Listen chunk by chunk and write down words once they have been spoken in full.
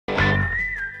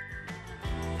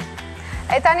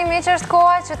E tani me që është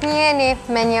koha që të njeni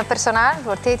me një personal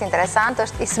vërtet interesant,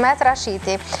 është Ismet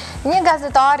Rashiti, një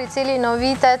gazetar I cili në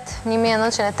vitet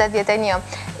 1981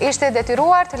 ishte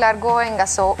detyruar të largohej nga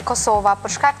Kosova për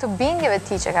shkak të bindjeve të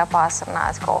tij që ka pasur në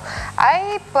atë kohë.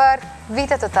 Ai për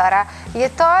vite të tëra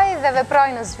jetoi dhe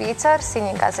veproi në Zvicër si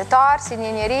një gazetar, si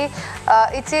një njeri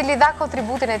I cili dha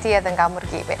kontributin e tij edhe nga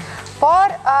mërgimi.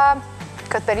 Por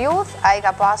këtë periudhë ai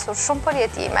ka pasur shumë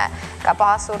përjetime, ka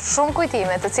pasur shumë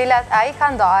kujtime, të cilat ai ka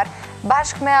ndarë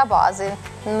bashkë me Abazin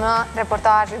në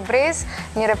reportazhin Mbrese,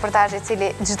 një reportazh I cili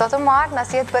çdo të marrë na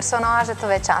sjell personazhe të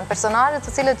veçantë, personazhe të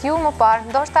cilët ju më parë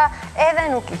ndoshta edhe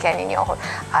nuk I keni njohur.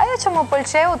 Ajo që më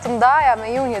pëlqeu të ndaja me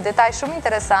ju një detaj shumë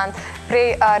interesant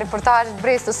prej reportazhit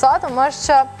Mbrese të sotëm është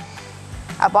që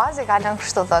Abazi ka lënë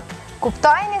kështu thotë: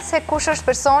 kuptojni se kush është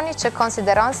personi që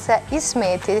konsideron se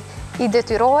Ismeti I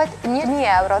detyrohet 1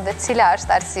 euro dhe cila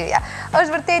është arsyeja.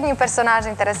 Është vërtet një personazh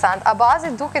interesant. Abazi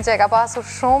duket që e ka pasur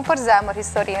shumë për zemër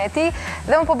historinë e tij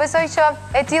dhe unë po besoj që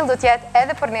e tillë do të jetë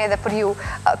edhe për ne dhe për ju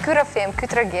ky rrëfim, ky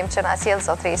tregim që na sjell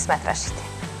zotri Ismet Rashiti.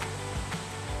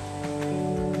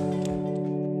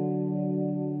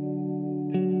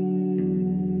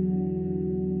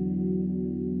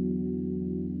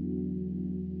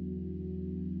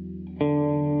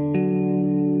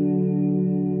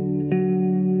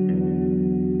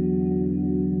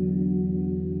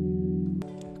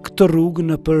 Këtë rrugë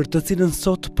në për të cilën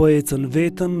sot po ecën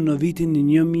vetëm në vitin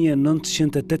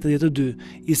 1982,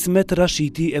 Ismet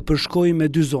Rashiti e përshkoi me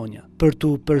 2 zonja, për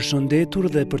t'u përshëndetur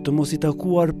dhe për të mos I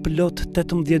takuar plot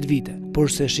 18 vite, por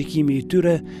se shikimi I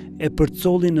tyre e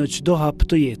përcolli në çdo hap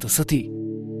të jetës së tij.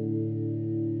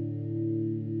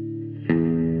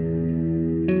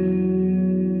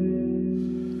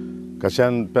 Ka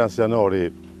qenë 5 janari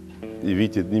I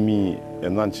vitit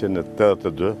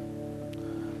 1982,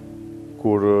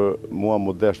 kur mua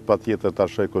më desh pa tjetër të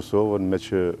shoj Kosovën, me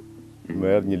që më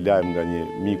erdhi një lajm nga një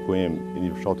miku im I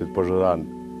një fshatit Pozhëran,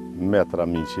 Metra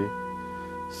Miqi,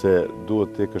 se duhet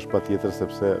të ikësh pa tjetër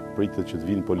sepse pritet që të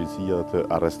vinë policia dhe të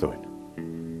arrestojnë.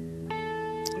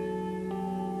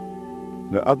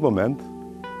 Në atë moment,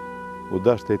 u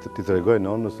dash të t'i tregoj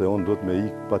nonës se unë duhet me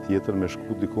ikë pa tjetër me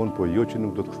shku dikon, po jo që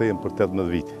nuk do të kthehem për 18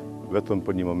 vite, vetëm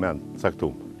për një moment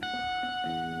caktum.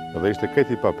 Dhe ishte krejt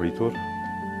I papritur.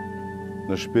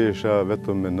 Në shtëpi isha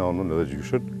vetëm me nanën edhe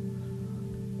gjyshën,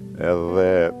 edhe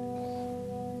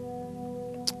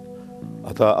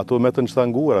ato me të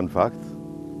nshtanguara në fakt,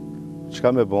 çka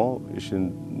me bo, ishin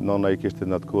nana I kishte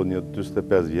në atë kohë një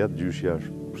 45 vjet, gjyshja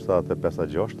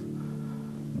 75-6,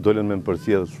 dolën me më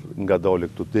përcjell nga dale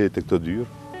këtu deri te këtë dyrë,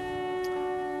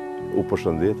 u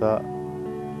përshëndeta,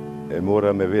 e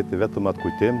mora me vete vetëm atë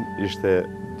kujtim, ishte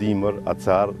dimër,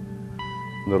 acar,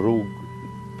 në rrugë,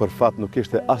 për fat nuk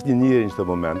ishte asnjë njeri në këtë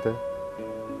momente,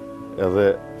 edhe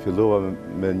fillova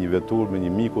me një vetur, me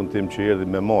një mikun tim që erdhi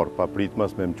me marr, pa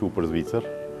pritmas me më çu për Zvicër.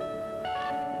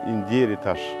 I ndjeri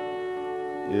tash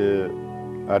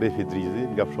Arefi Drizi,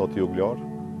 nga fshati Uglar,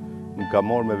 më ka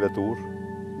marrë me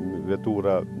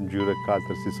vetura ngjyre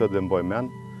kaltër si sot dhe mbaj mend,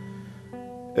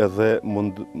 edhe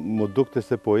më dukte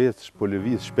se po ecësh, po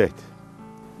lëviz shpejt.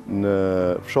 Në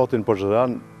fshatin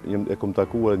Pozhëran e kom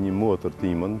takuar një motër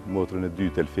timën, motrën e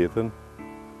dytë Elfetën,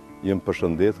 jem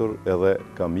përshëndetur edhe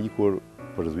kam ikur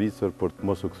për Zvicër për të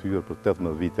mos u kthyer për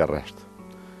 18 vite rresht.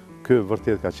 Ky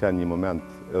vërtet ka qenë një moment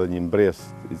edhe një mbresë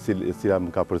e cila më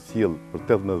ka përcjell për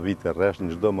 18 vite rresht në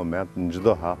çdo moment, në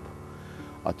çdo hap.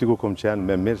 Aty ku kom qenë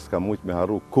me mirë s'ka mujt me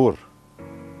harru kur.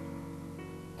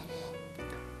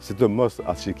 Sidomos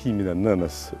atë shikimin e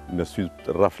nënës me sy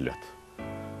rraflet.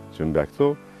 Që mbe këtu,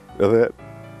 edhe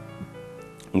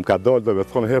më ka dalë dhe me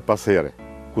thonë her pas here,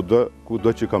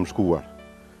 kudo që kam shkuar.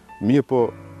 Mirë po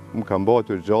më kam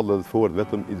mbajtur gjallë dhe fort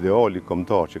vetëm ideali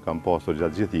kombëtar që kam pasur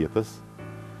gjatë gjithë jetës.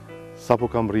 Sa po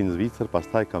kam rrinë në Zvicër,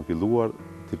 pastaj kam filluar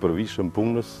të përvishëm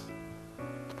punës,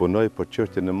 të punoj për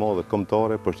çështjen e madhe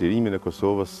kombëtare, për shtirimin e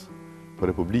Kosovës, për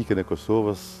Republikën e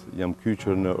Kosovës. Jam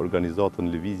kyçur në organizatën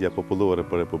Lëvizja Popullore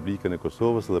për Republikën e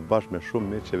Kosovës dhe bashkë me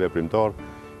shumë miq veprimtar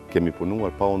kemi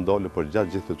punuar pa u ndalë për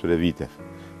gjatë gjithë këtyre viteve.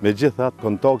 Megjithatë,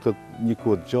 kontaktet një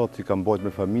kohë gjatë që kam bajt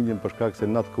me familjen për shkak se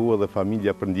në atë kohë dhe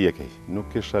familja përndjekej. Nuk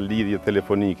kisha lidhje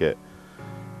telefonike.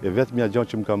 E vetmja gjë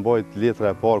që më kam bajt letra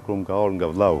e parë kur më ka ardhur nga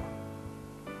vllau.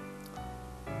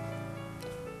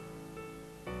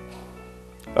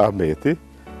 Ahmeti,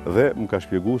 dhe më ka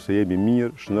shpjegu se jemi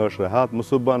mirë, shënosh rehat, mos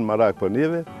u bën marak për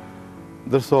neve,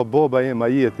 ndërsa baba jem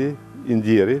Ajeti, I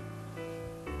ndjeri,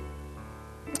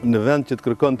 në vend që të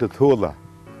kërkon të tholla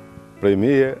prej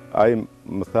meje, ai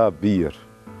më tha birë.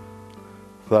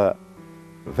 Tha,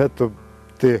 vetëm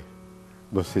ti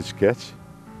do si qkeq,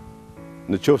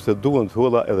 në qoftë se duhen të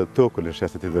holla edhe tokën e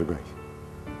shesit i dërgoj.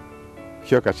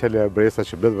 Kjo ka qenë Mbresa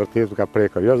që bëhet vërtet ka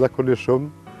prekër jashtëzakonisht shumë,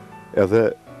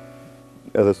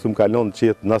 edhe s'm ka lënë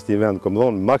qetë në asnjë vend, kom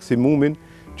thonë maksimumin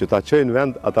që ta çojnë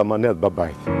vend ata manet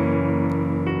babait.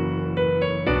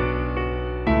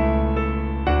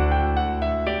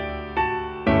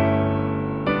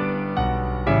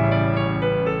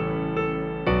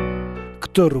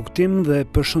 Këtë rrugtim dhe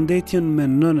përshëndetjen me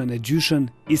nënën e gjyshen,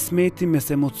 Ismeti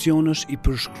mes emocionesh i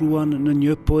përshkruan në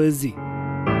një poezi.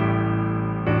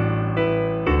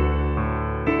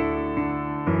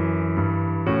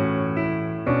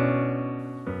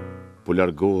 Po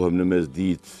largohem në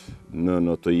mesditë,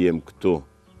 nëno të jem këtu,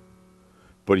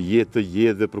 për jetë të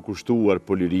jetë dhe për kushtuar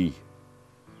po liri,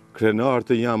 krenar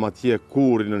të jam atje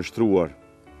kurrin në nështruar,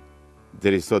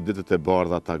 derisa ditët e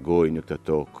bardha tagoj në këtë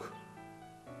tokë.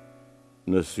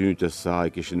 Në sytë e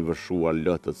saj kishin vërshuar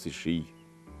lëtët si shi.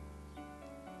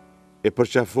 E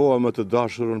përqafoa më të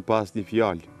dashurën pas një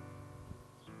fjalë.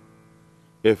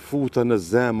 E futa në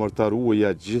zemër të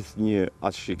ruaja gjithë një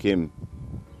atë shikim.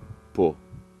 Po,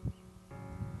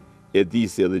 e di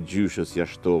se edhe gjyshës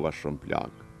jashtova shumë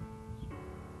plagë.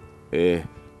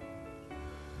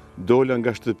 Dola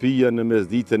nga shtëpia në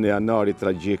mesditën e anarit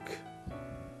tragjik.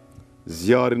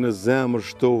 Zjarri në zemër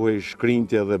shtohej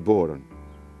shkrinte dhe borën.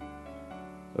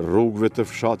 Rrugëve të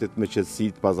fshatit me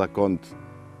qetësit pazakont,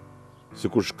 si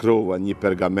kur shkrova një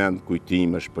pergament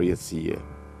kujtimesh për jetësie.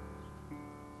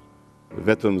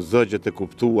 Vetëm zëgjet e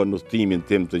kuptuan në udhëtimin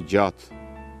tim të gjatë,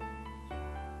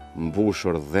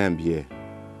 mbushur dhembje,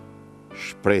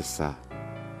 shpresa,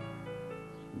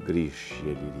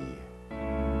 grishje lirie.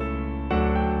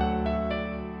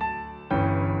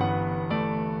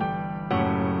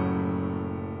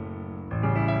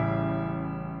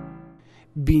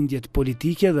 Bindjet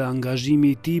politike dhe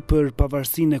angazhimi i tij për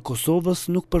pavarësinë e Kosovës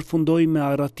nuk përfundoi me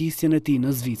arratisjen e tij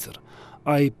në Zvicër.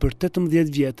 Ai për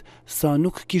 18 vjet, sa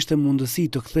nuk kishte mundësi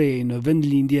të kthehej në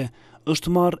vendlindje,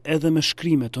 është marrë edhe me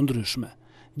shkrime të ndryshme.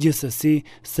 Gjithsesi,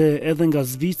 se edhe nga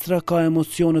Zvicra ka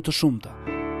emocione të shumta.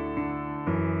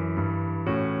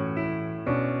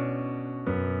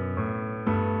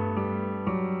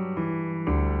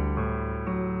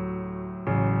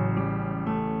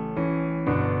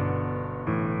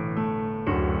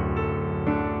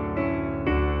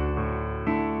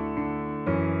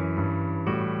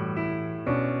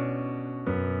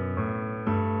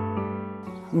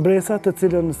 Mbresa, të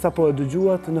cilën sapo e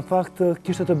dëgjuat, në fakt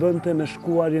kishte të bënte me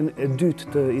shkuarjen e dytë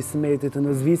të Ismetit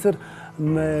në Zvicër,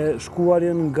 me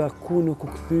shkuarjen nga ku nuk u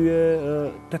kthye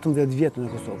 18 vjet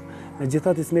në Kosovë.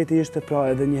 Megjithatë, Ismeti ishte pra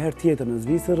edhe një herë tjetër në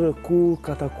Zvicër, ku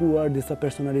ka takuar disa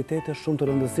personalitete shumë të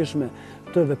rëndësishme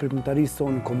të veprimtarisë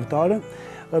sonë kombëtare,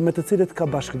 me të cilët ka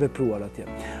bashkëvepruar atje.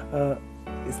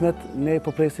 Ismet, ne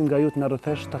po presim nga ju të na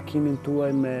rrëfesh takimin tuaj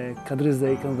me Kadri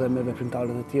Zekën dhe me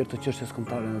veprimtarët e tjerë të çështjes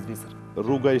kombëtare në Zvicër.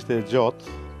 Rruga ishte e gjatë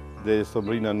dhe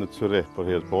somrina në Zyre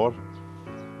për herë parë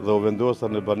dhe u vendosa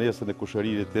në banesën e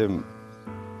kushëririt tim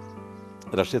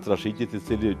Ismet Rashitit, i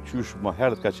cili qysh më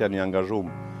herët ka qenë i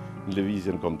angazhuar në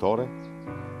lëvizjen kombëtare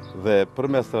dhe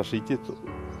përmes Rashitit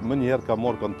më njëherë ka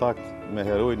marrë kontakt me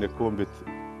heroin e kombit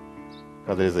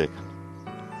Kadri Zekën.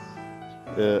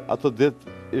 Ato ditë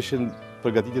ishin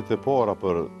përgatitjet e para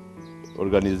për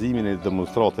organizimin e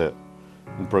demonstrate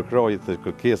në përkrahje të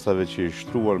kërkesave që i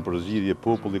shtruan për zgjidhje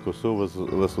populli i Kosovës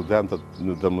dhe studentët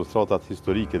në demonstratat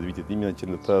historike të vitit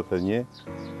 1981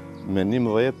 me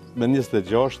 19, me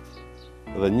 26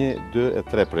 dhe 1, 2 e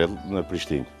 3 prill në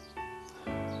Prishtinë.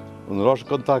 Unë rash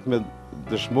kontakt me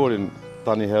dëshmorin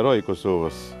tani heroi i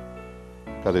Kosovës,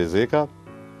 Kadri Zeka,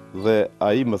 dhe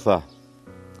ai më tha,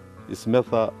 Ismet,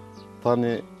 tha,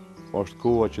 tani është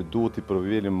koha që duhet t'i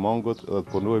përvjelim mangot dhe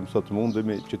të punojmë sa të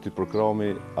mundemi që t'i përkrahemi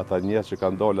ata njerëz që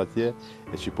kanë dalë atje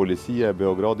e që policia e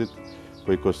Beogradit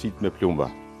po i kosit me plumba.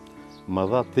 Ma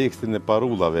dha tekstin e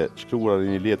parullave shkruar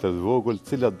në një letër të vogël,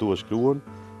 cilat duhet shkruan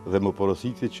dhe më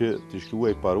porositi që t'i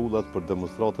shkruaj parullat për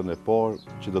demonstratën e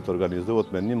parë që do të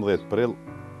organizohet me 11 prill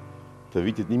të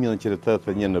vitit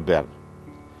 1981 në Bern.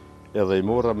 Edhe i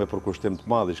mora me përkushtim të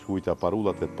madh i shkruajta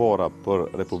parullat e para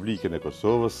për Republikën e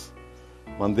Kosovës.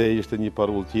 Mandej ishte një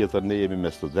parull tjetër, ne jemi me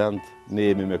student, ne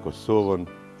jemi me Kosovën,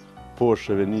 poshtë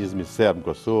shovenizmi serb në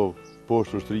Kosovë,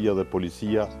 poshtë ushtria dhe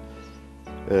policia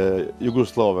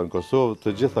jugoslave në Kosovë,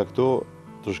 të gjitha këto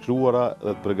të shkruara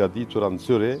dhe të përgatitura në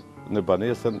Zyre në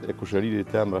banesën e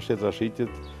kushëririt tim Ismet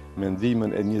Rashitit me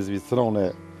ndihmën e një zvicrane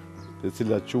e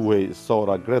cila quhej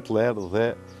Sara Gretler dhe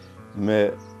me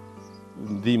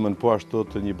ndihmën po ashtu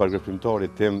të një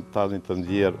bashkëpunëtari tim tani të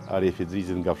ndjer Arif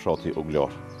Idrizit nga fshati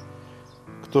Uglar.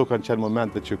 këto kanë qenë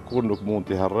momente që kur nuk mund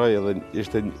t'i harroj, edhe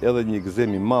ishte edhe një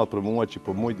gëzim i madh për mua që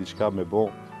po muj diçka me bo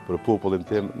për popullin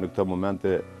tim në këto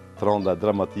momente tronda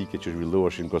dramatike që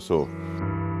zhvilloheshin në Kosovë.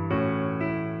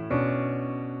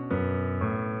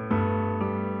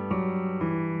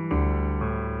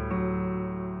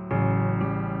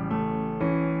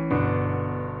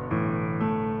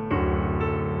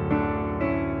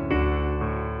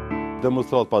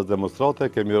 Demonstrat pas demonstrate,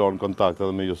 kemi rënë në kontakt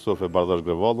edhe me Jusuf e Bardash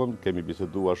Grevallën, kemi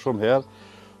biseduar shumë herë,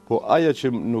 po ajo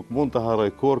që nuk mund të harroj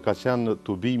kurrë ka qenë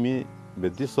tubimi me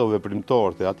disa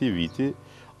veprimtarë të atij viti,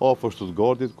 afër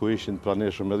Stuttgartit, ku ishin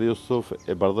praneshëm edhe Jusuf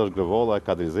e Bardash Grevalla e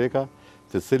Kadri Zeka,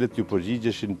 të cilët ju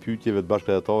përgjigjeshin pyetjeve të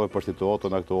bashkëdhetarëve për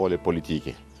situatën aktuale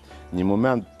politike. Një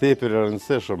moment tepër i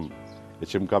rëndësishëm e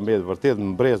që më ka mbet vërtet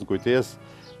në Mbrese në kujtesë,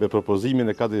 me propozimin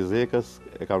e Kadri Zekës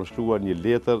e kam shkruar një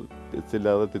letër e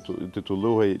cila edhe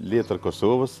titullohej Letër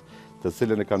Kosovës, të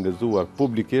cilën e kam lexuar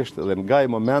publikisht dhe nga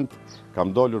ai moment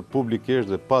kam dalur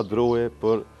publikisht dhe pa droje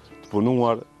për të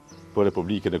punuar për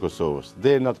Republikën e Kosovës.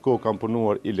 Deri në atë kohë kam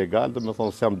punuar ilegal,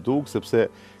 domethënë s'jam duk sepse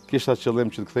kisha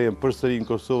qëllim që të kthehem përsëri në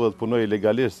Kosovë dhe të punoj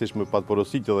ilegalisht siç më pat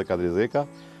porositë edhe Kadri Zeka.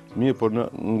 Mirë, por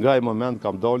nga ai moment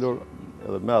kam dalur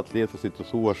edhe me atë letër, si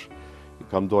të thuash,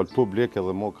 kam dalë publik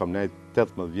edhe mo kam nejt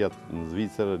 18 vjetë në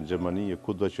Zvicër, në Gjermani,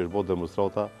 kudo që është bërë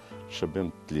demonstrata, shërbim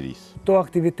të lirisë. Këto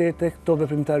aktivitete, këto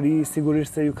veprimtari,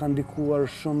 sigurisht se ju kanë ndikuar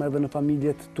shumë edhe në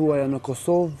familjet tuaja në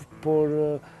Kosovë, por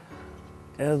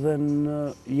edhe në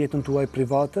jetën tuaj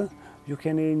private. Ju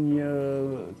keni një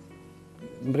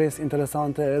mbresë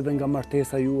interesante edhe nga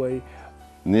martesa juaj.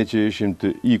 Ne që ishim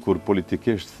të ikur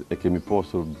politikisht e kemi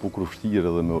pasur bukur vështirë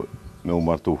edhe me u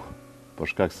martu. Për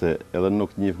shkak se edhe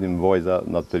nuk njihnim vajza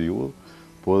në atë periudhë,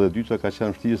 po edhe dyta ka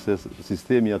qenë vështirë se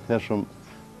sistemi atëhershëm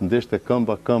ndeshte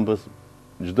këmba këmbës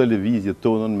çdo lëvizje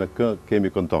tonën me kë kemi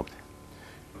kontakte.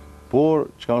 Por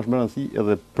çka është më rëndësi,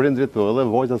 edhe prindrit po edhe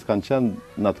vajzat kanë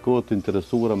qenë në atë kohë të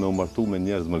interesuara me u martu me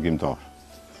njerëz mëgimtar.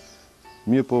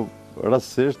 Mirë, po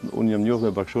rastësisht unë jam njohur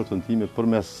me bashkëshortën time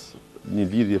përmes një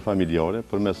lidhje familjare,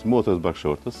 përmes motrës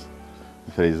bashkëshortës,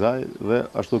 Ferizaj, dhe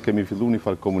ashtu kemi filluar një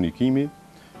farë komunikimi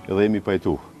edhe jemi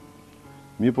pajtu.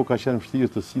 Mirë, po ka qenë vështirë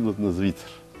të sillet në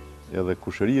Zvicër. Edhe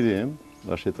kushëriri im,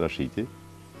 Ismet Rashiti,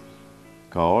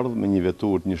 ka ardhur me një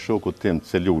vetur një shoku tim të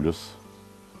celulës,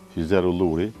 Fizer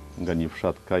Ulluri, nga një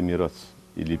fshat Kajmirëc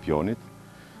i Lipjanit,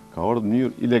 ka ardhur në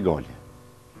mënyrë ilegale.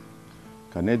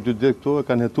 Ka ne 2 ditë këto e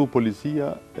kanë hetu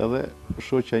policia edhe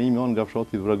shoqja ime nga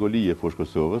fshati Vragolije poshtë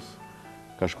Kosovës,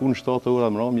 ka shku në 7 ora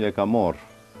mbrëmje e ka marrë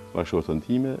bashkëshortën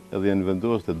time edhe janë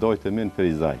vendosur të dajtë me në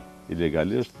Ferizaj,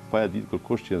 ilegalisht, pa e ditë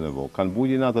kërkush që në vogë. Kanë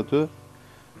bujin atë aty,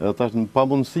 edhe tash në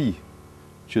pamundësi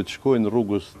që të shkojnë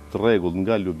rrugës të rregull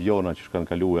nga Ljubljana që kanë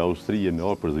kaluar Austrije me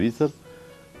orë për Zvicër,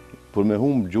 por me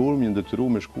humb gjurmë një detyru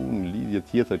me shku në lidhje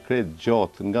tjetër krejt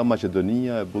gjatë nga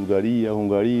Maqedonia, Bullgaria,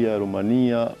 Hungaria,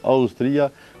 Rumania, Austria,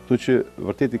 këtu që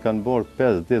vërtet i kanë bërë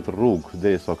 50 rrugë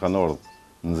derisa kanë ardhur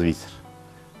në Zvicër.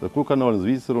 Dhe kur kanë ardhur në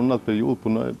Zvicër, unë në atë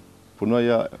periudhë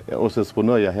punoja ose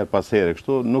s'punoja her pas here,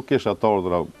 kështu nuk kisha të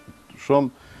ardhura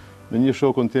shumë. Me një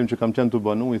shokun tim që kam qenë të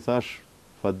banu, i thash,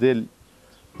 Fadel,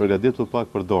 përgatitu pak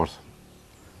për dorësën.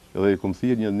 Edhe i kom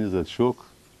thirrë një 20 shok,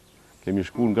 kemi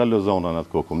shkuar nga Lozana në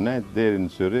atë kohë, kom nejt deri në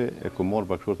Syri e kom marrë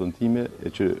bashkëshortën time, e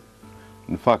që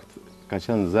në fakt kam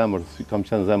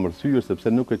qenë zemër thyrë,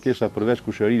 sepse nuk e kisha përveç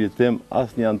kushëririt tim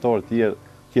asnjë antar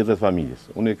tjetër familjes.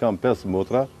 Unë i kam 5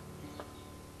 motra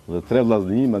dhe 3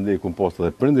 vllazni, mandej kom pasur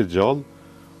edhe prindër gjallë,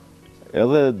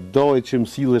 edhe dojë që më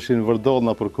silleshin vërdall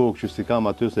na për kokë që si kam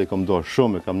aty se i kam dorë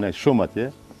shumë, e kam nejt shumë atje.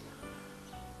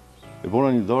 E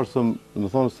bona një dorësëm, më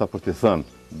thonë sa për të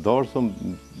thënë, dorësëm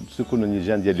sikur në një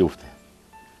gjendje lufte.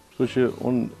 Kështu që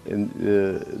unë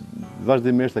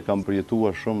vazhdimisht e kam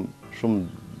përjetuar shumë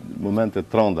momente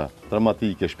tronda,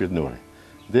 dramatike, shpirtënore.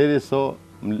 Derisa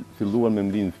filluan me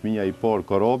mlinë fëmia i parë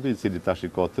Korabi, i cili tash i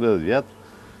ka 30 vjet,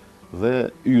 dhe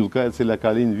Ylka, e cila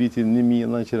ka lind vitin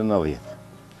 1990.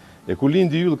 E ku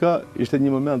lindi Ylka, ishte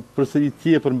një moment përsëri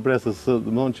tjepër Mbresës,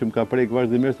 domethënë që më ka prek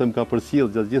vazhdimisht dhe më ka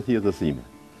përcjell gjatë gjithë jetës sime.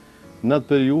 Në atë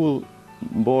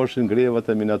periudhë mbaheshin grevat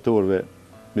e minatorëve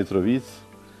Mitrovic,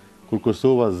 kur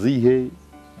Kosova zihej,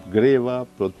 greva,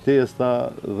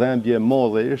 protesta, dhembje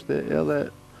madhe ishte, edhe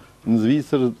në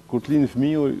Zvicër, kur të lind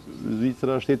fëmiu,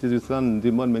 Zvicra, shteti zvicran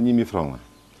ndihmon me 1000 franca.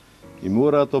 I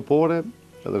mora ato pore,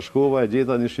 edhe shkova e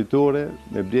gjeta një shqiptore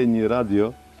me bler një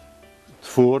radio të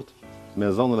fortë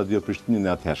me zonë Radio Prishtinën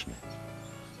e atëhershme.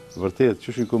 Vërtet,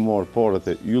 që ku marr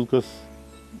parët e Ylkës,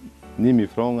 1000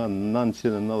 franca,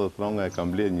 990 franca e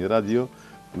kam bler një radio,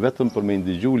 vetëm për me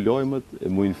ndëgju lajmet e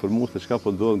mu informu se çka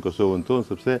po ndodh në Kosovën tonë,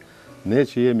 sepse Ne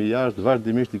që jemi jashtë,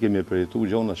 vazhdimisht i kemi përjetu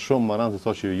gjona shumë maran se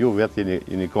sa që ju vetë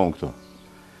jeni konë këtu.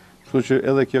 Kështu që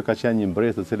edhe kjo ka qenë një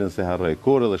Mbrese të cilën se harroj.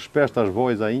 Kur edhe shpesh tash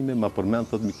vajza ime ma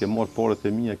përmend thot mi ke marrë porët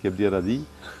e mia, ke bler radi,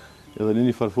 edhe në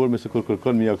një farforme se kur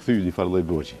kërkon mi ja kthy një farë lloj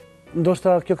borxhi.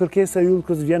 Ndoshta kjo kërkesa e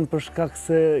yllkës vjen për shkak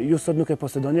se ju sot nuk e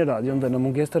posedoni radion dhe në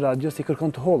mungesë të radios i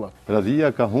kërkon të hollat.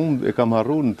 Radia ka humb, e kam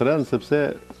harruar në tren sepse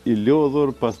i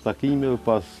lodhur pas takimeve,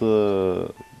 pas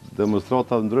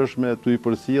demonstrata ndryshme tu i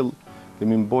përcjell,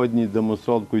 kemi mbajt një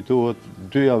demonstratë kujtohet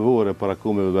 2 javore para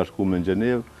Kombeve të Bashkuara në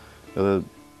Gjenevë, edhe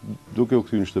duke u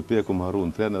kthyer në shtëpi e kam harruar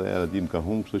në tren edhe radia më ka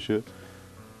humb, kështu që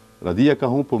radia ka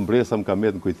humb, por Mbresa më ka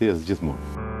mbet në kujtesë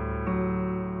gjithmonë.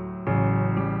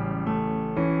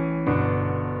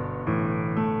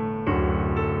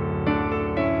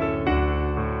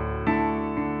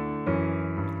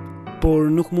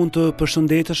 Por nuk mund të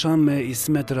përshëndetesha me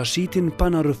Ismet Rashitin pa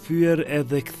na rrëfyer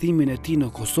edhe kthimin e tij në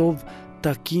Kosovë,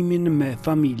 takimin me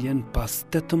familjen pas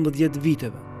 18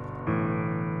 viteve.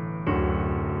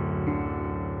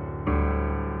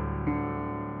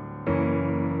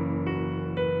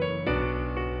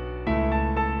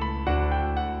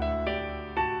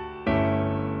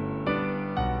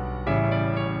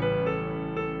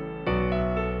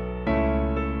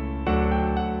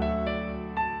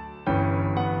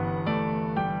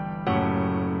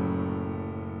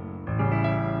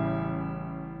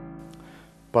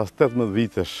 Pas 18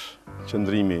 vitesh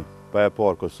qëndrimi, pa e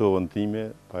parë Kosovën time,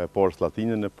 pa e parë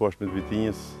Slatinën e poshtme të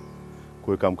Vitinjës,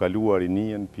 ku e kam kaluar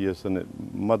rinien, pjesën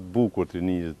më të bukur të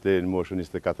rinijës deri në moshën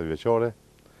 24 vjeçare,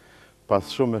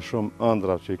 pas shumë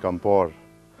ëndra që i kam parë,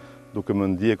 duke më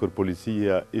ndjekur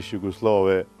policia ish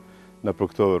Jugosllave në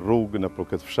për këto rrugë, në për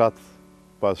këtë fshat,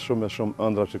 pas shumë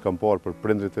ëndra që kam parë për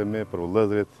prindrit e me, për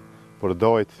vëllezërit, për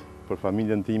dajt, për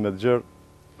familjen time të gjerë,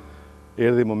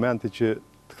 erdhi momenti që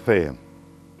të kthehem.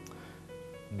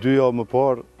 2 javë më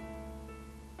parë,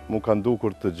 mu kanë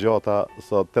dukur të gjata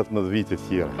sa 18 vite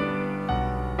tjera.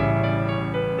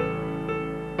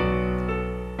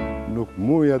 Nuk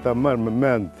muja ta marr me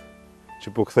mend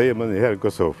që po kthehem edhe një herë në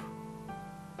Kosovë.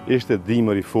 Ishte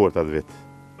dimër i fort atë vit,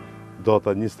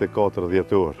 data 24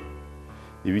 dhjetor,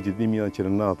 i vitit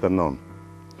 1999.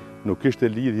 Nuk kishte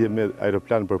lidhje me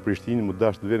aeroplan për Prishtinë, mu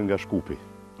dash të vjen nga Shkupi.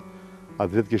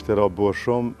 Atë vit kishte ra bo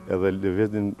shumë edhe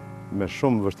lëviznin me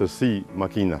shumë vështërsi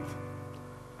makinat.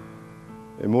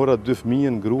 E mora 2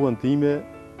 fëmijën, gruan time,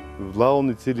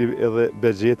 vllaun i cili edhe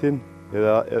Bexhetin,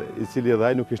 i cili edhe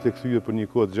ai nuk ishte kthyer për një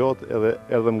kohë të gjatë, edhe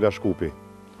erdhëm nga Shkupi.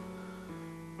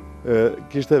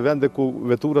 Kishte vende ku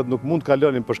veturat nuk mund të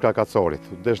kalonin për shkak acarit,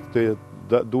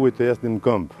 duhet të ecnin në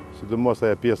këmbë, sidomos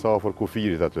ajo pjesa afër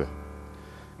kufirit aty.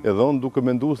 Edhe unë duke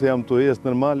menduar se jam të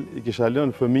ecë normal, i kisha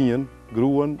lënë fëmijën,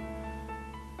 gruan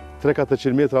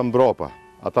 3-400 metra mbrapa.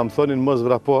 Ata më thonin mos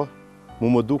vrapo,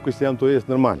 mu më duke se jam të ecë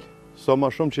normal. Sa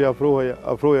ma shumë që i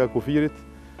afroja kufirit,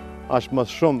 aq më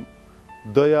shumë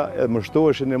doja e më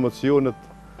shtoheshin emocionet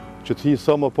që të hinë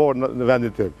sa më parë në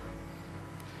vendin tim.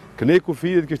 Kënej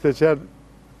kufirit kishte qenë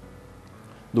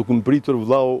duke më pritur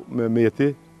vllau me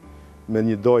meti, me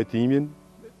një daj timin,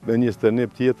 me një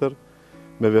stërnep tjetër,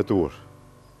 me vetur.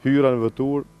 Hyra në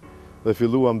vetur dhe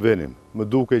filluam venim, më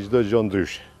duke çdo gjë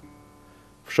ndryshe.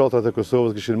 Fshatrat e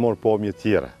Kosovës kishin marrë pamje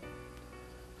tjera.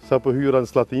 Sa po hyra në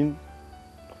Slatin,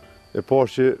 e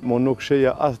pash që mo nuk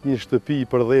sheja asë një shtëpi i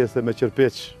përdhese me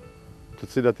qërpeq, të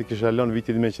cilat i kisha lënë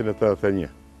vitin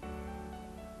 1981.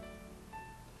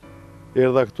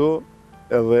 Erdha këto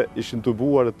edhe ishin të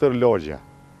buar e tërë lagja.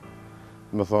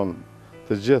 Me thonë,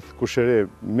 të gjithë kushere,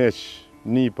 meq,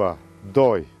 nipa,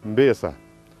 doj, mbesa.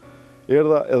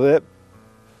 Erdha edhe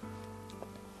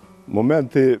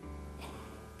momenti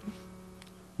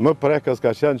më prekas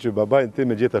ka qenë që babajnë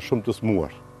tim e gjeta shumë të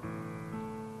smuar.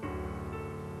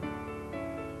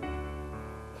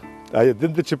 Aje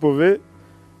dinte që po ve,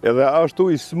 edhe ashtu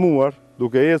i smuar,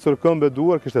 duke ecur këmbë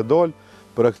duar, kishte dalë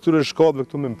për këtyre shkallëve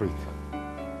këtu me mprit.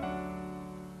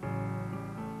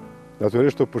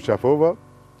 Natyrisht të përqafova,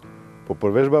 po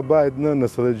përveç babajt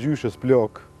nënës edhe gjyshës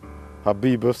plak,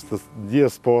 Habibës të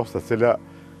djes posta, cila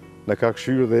në ka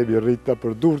këshyrë dhe ebi rrita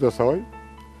për durë të saj,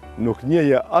 nuk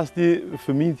njeja asnjë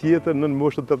fëmijë tjetër në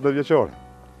moshën 18 vjeçare.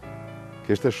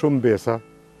 Kishte shumë mbesa,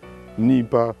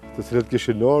 nipa të cilët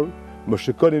kishin ardhur, më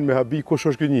shikonin me habi kush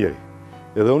është ky njeri.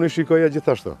 Edhe unë i shikoja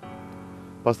gjithashtu.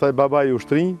 Pastaj babai u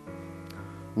shtrinj,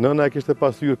 nëna e kishte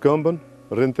pasur këmbën,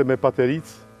 rrinte me pateric,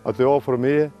 aty afër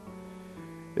meje,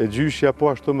 e gjyshja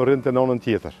po ashtu më rrinte në anën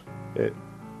tjetër.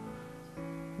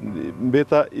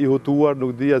 Mbeta i hutuar,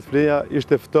 nuk dija të fleja,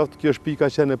 ishte ftoft, kjo shtëpi ka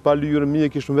qenë pa lyrë, mie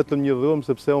kishte vetëm një dhomë,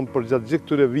 sepse unë përgjatë gjithë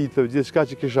këtyre viteve, gjithçka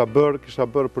që kisha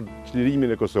bërë për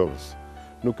çlirimin e Kosovës.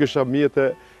 Nuk kisha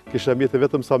mjete, kisha mjetë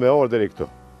vetëm sa me arë deri këtu.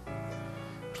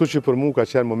 Kështu që për mu ka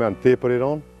qenë moment tepër i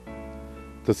rëndë,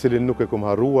 të cilin nuk e kom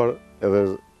harruar edhe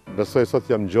besoj sot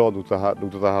jam gjallë,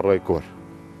 nuk do të harroj kur.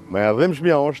 Ma e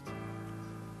dhimbshmja është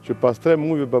që pas 3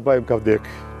 muajve babaj më ka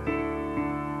vdekë.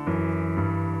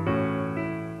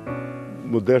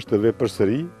 Mu desh të vej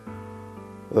përsëri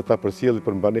dhe ta përcjelli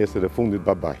për mbanesën e fundit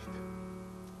babajt.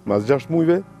 Mas 6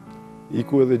 muajve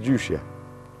iku edhe gjyshja.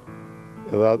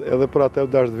 Edhe për atë u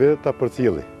dash të vej ta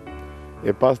përcjelli.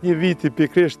 E pas një viti,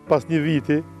 pikrisht pas një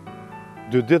viti,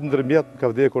 2 ditë ndërmjet ka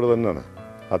vdekur edhe nëna.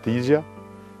 Atigja,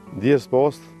 ndjes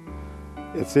post,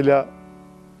 e cila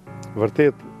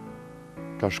vërtet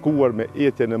ka shkuar me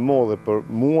etjen e madhe për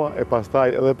mua e pastaj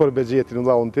edhe për bexhetin e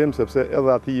vllaun tim, sepse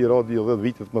edhe ati i rodi 10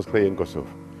 vite të mos kthehej në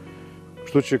Kosovë.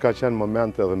 Kështu që ka qenë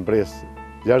moment edhe Mbrese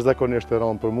jashtëzakonisht e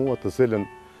rëndë për mua, të cilën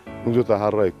nuk do të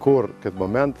harroj kurrë këtë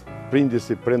moment. Prindi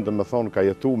si prind, do të thonë, ka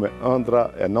jetu me ëndra,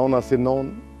 e nona si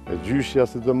nonë, e gjyshja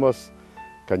sidomos,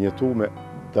 ka jetu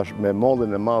me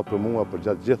mallin e madh për mua për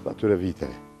gjatë gjithë atyre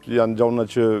viteve. Janë gjona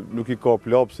që nuk i ka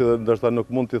plopsi dhe ndoshta nuk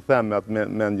mund t'i them me atë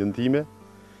mendjen time.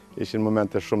 Ishin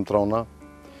momente shumë trona,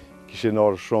 kishin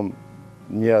orë shumë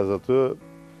njerëz aty,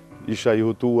 isha i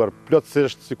hutuar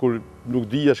plotësisht, sikur nuk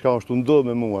dija çka është ndodhur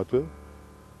me mua aty.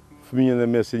 Fëmijën e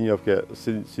me si njofke,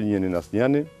 si njenin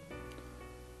asnjëni.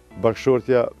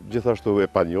 Bashkëshortja gjithashtu e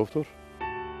pa njoftur.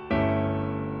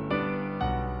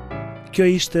 Kjo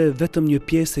ishte vetëm një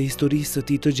pjesë e historisë së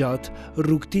tij të gjatë,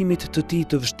 rrugtimit të tij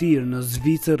të vështirë në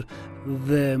Zvicër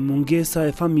dhe mungesa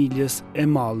e familjes e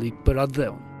malli për atë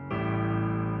dheun.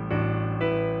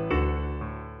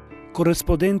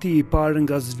 Korrespondenti i parë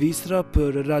nga Zvicra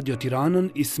për Radio Tiranën,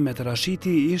 Ismet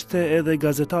Rashiti, ishte edhe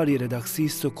gazetari i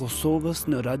redaksisë së Kosovës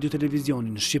në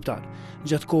radio-televizionin shqiptar.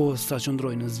 Gjatë kohës sa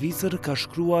qëndroi në Zvicër, ka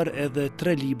shkruar edhe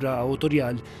 3 libra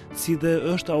autorial, si dhe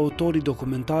është autori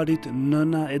dokumentarit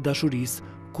Nëna e dashurisë,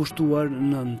 kushtuar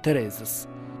nën Terezës.